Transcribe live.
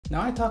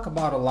Now, I talk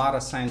about a lot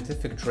of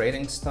scientific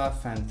trading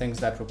stuff and things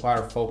that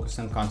require focus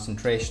and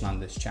concentration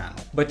on this channel.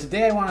 But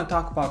today I want to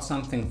talk about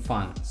something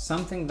fun,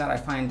 something that I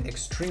find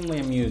extremely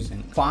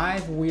amusing.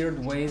 5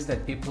 weird ways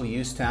that people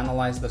use to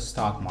analyze the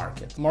stock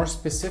market. More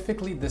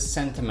specifically, the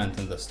sentiment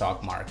in the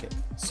stock market.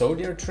 So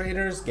dear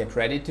traders, get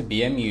ready to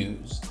be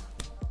amused.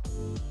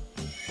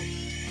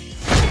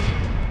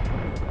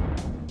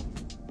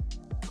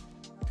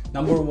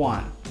 Number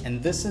 1,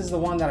 and this is the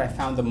one that I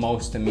found the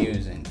most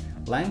amusing.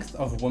 Length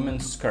of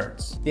women's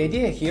skirts. The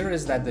idea here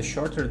is that the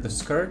shorter the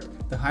skirt,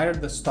 the higher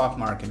the stock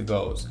market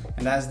goes.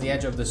 And as the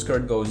edge of the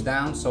skirt goes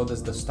down, so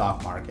does the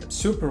stock market.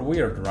 Super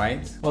weird,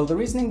 right? Well, the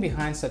reasoning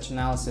behind such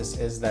analysis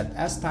is that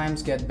as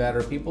times get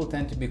better, people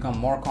tend to become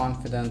more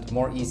confident,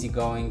 more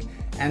easygoing,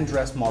 and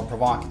dress more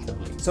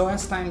provocatively. So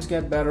as times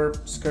get better,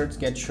 skirts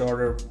get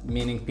shorter,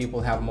 meaning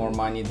people have more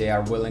money, they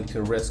are willing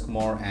to risk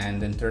more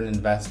and in turn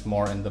invest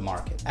more in the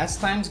market. As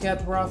times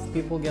get rough,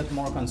 people get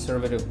more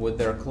conservative with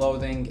their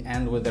clothing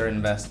and with their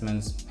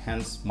investments,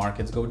 hence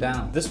markets go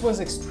down. This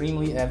was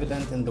extremely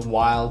evident in the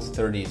wild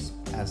 30s,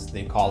 as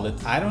they call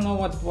it. I don't know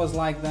what it was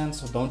like then,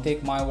 so don't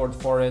take my word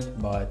for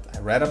it, but I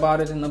read about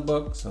it in a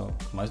book, so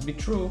it must be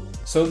true.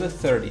 So the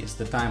 30s,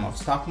 the time of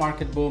stock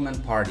market boom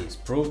and parties,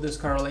 proved this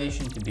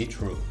correlation to be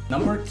true.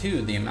 Number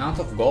 2, the amount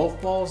of golf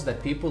balls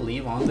that people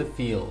leave on the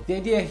field. The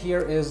idea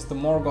here is the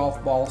more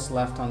golf balls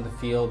left on the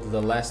field,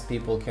 the less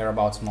people care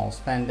about small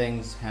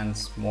spendings,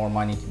 hence more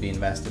money to be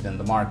invested in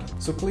the market.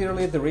 So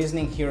clearly the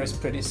reasoning here is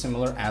pretty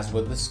similar as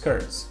with the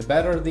skirts. The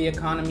better the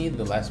economy,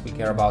 the less we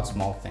care about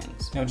small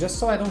things. Now, just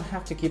so I don't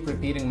have to keep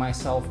repeating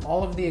myself,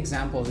 all of the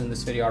examples in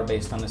this video are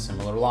based on a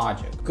similar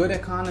logic. Good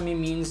economy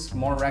means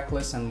more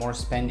reckless and more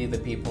spendy the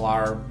people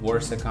are.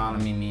 Worse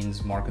economy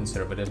means more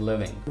conservative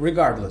living.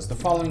 Regardless, the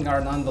following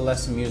are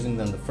nonetheless amusing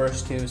than the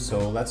first two,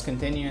 so let's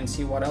continue and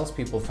see what else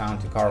people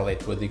found to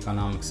correlate with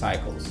economic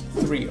cycles.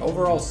 3.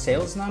 Overall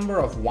sales number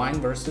of wine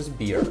versus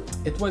beer.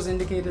 It was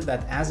indicated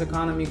that as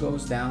economy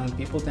goes down,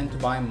 people tend to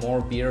buy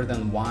more beer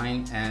than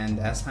wine, and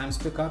as times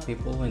pick up,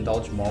 people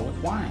indulge more with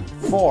wine.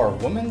 4.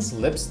 Women's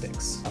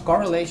lipsticks. A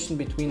correlation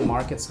between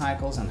market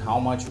cycles and how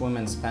much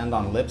women spend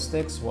on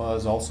lipsticks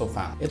was also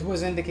found. It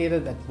was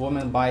indicated that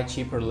women buy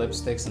cheaper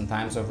lipsticks in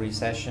times of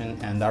recession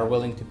and are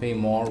willing to pay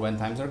more when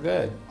times are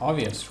good.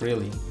 Obvious,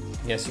 really.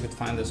 Yes, you could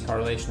find this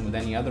correlation with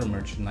any other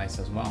merchandise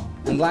as well.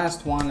 And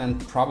last one,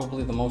 and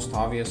probably the most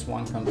obvious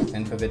one, come to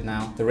think of it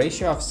now, the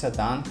ratio of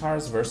sedan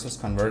cars versus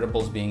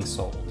convertibles being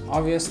sold.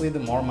 Obviously, the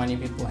more money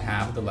people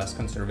have, the less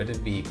conservative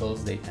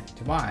vehicles they tend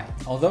to buy.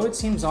 Although it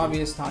seems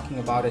obvious talking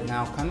about it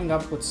now, coming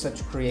up with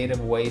such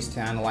creative ways to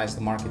analyze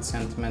the market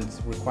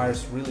sentiment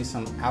requires really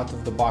some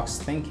out-of-the-box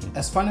thinking.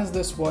 As fun as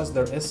this was,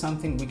 there is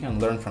something we can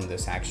learn from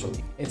this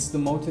actually. It's the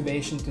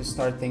motivation to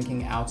start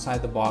thinking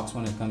outside the box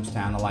when it comes to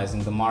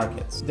analyzing the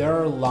markets. There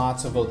are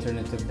lots of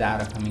alternative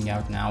data coming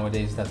out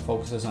nowadays that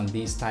focuses on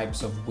these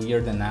types of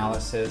weird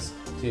analysis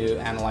to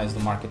analyze the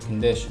market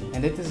condition.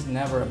 And it is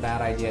never a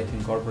bad idea to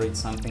incorporate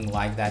something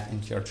like that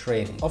into your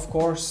trading. Of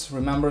course,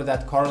 remember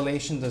that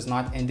correlation does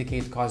not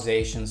indicate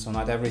causation, so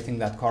not everything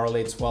that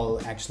correlates well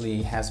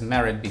actually has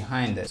merit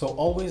behind it. So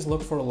always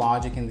look for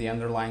logic in the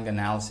underlying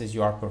analysis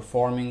you are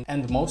performing.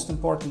 And most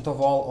important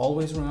of all,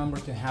 always remember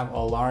to have a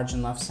large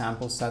enough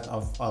sample set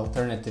of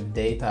alternative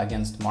data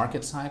against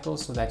market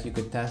cycles so that you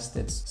could test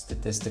its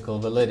statistical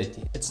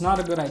validity. It's not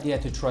a good idea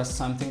to trust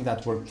something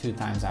that worked 2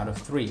 times out of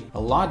 3. A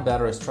lot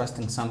better is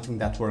trusting something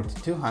that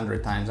worked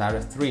 200 times out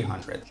of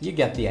 300. You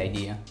get the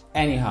idea.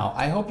 Anyhow,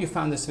 I hope you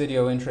found this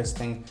video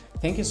interesting.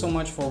 Thank you so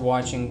much for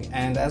watching,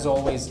 and as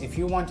always, if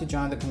you want to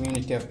join the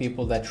community of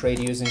people that trade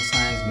using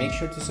science, make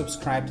sure to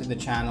subscribe to the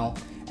channel,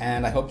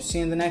 and I hope to see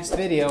you in the next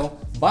video.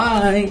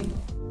 Bye!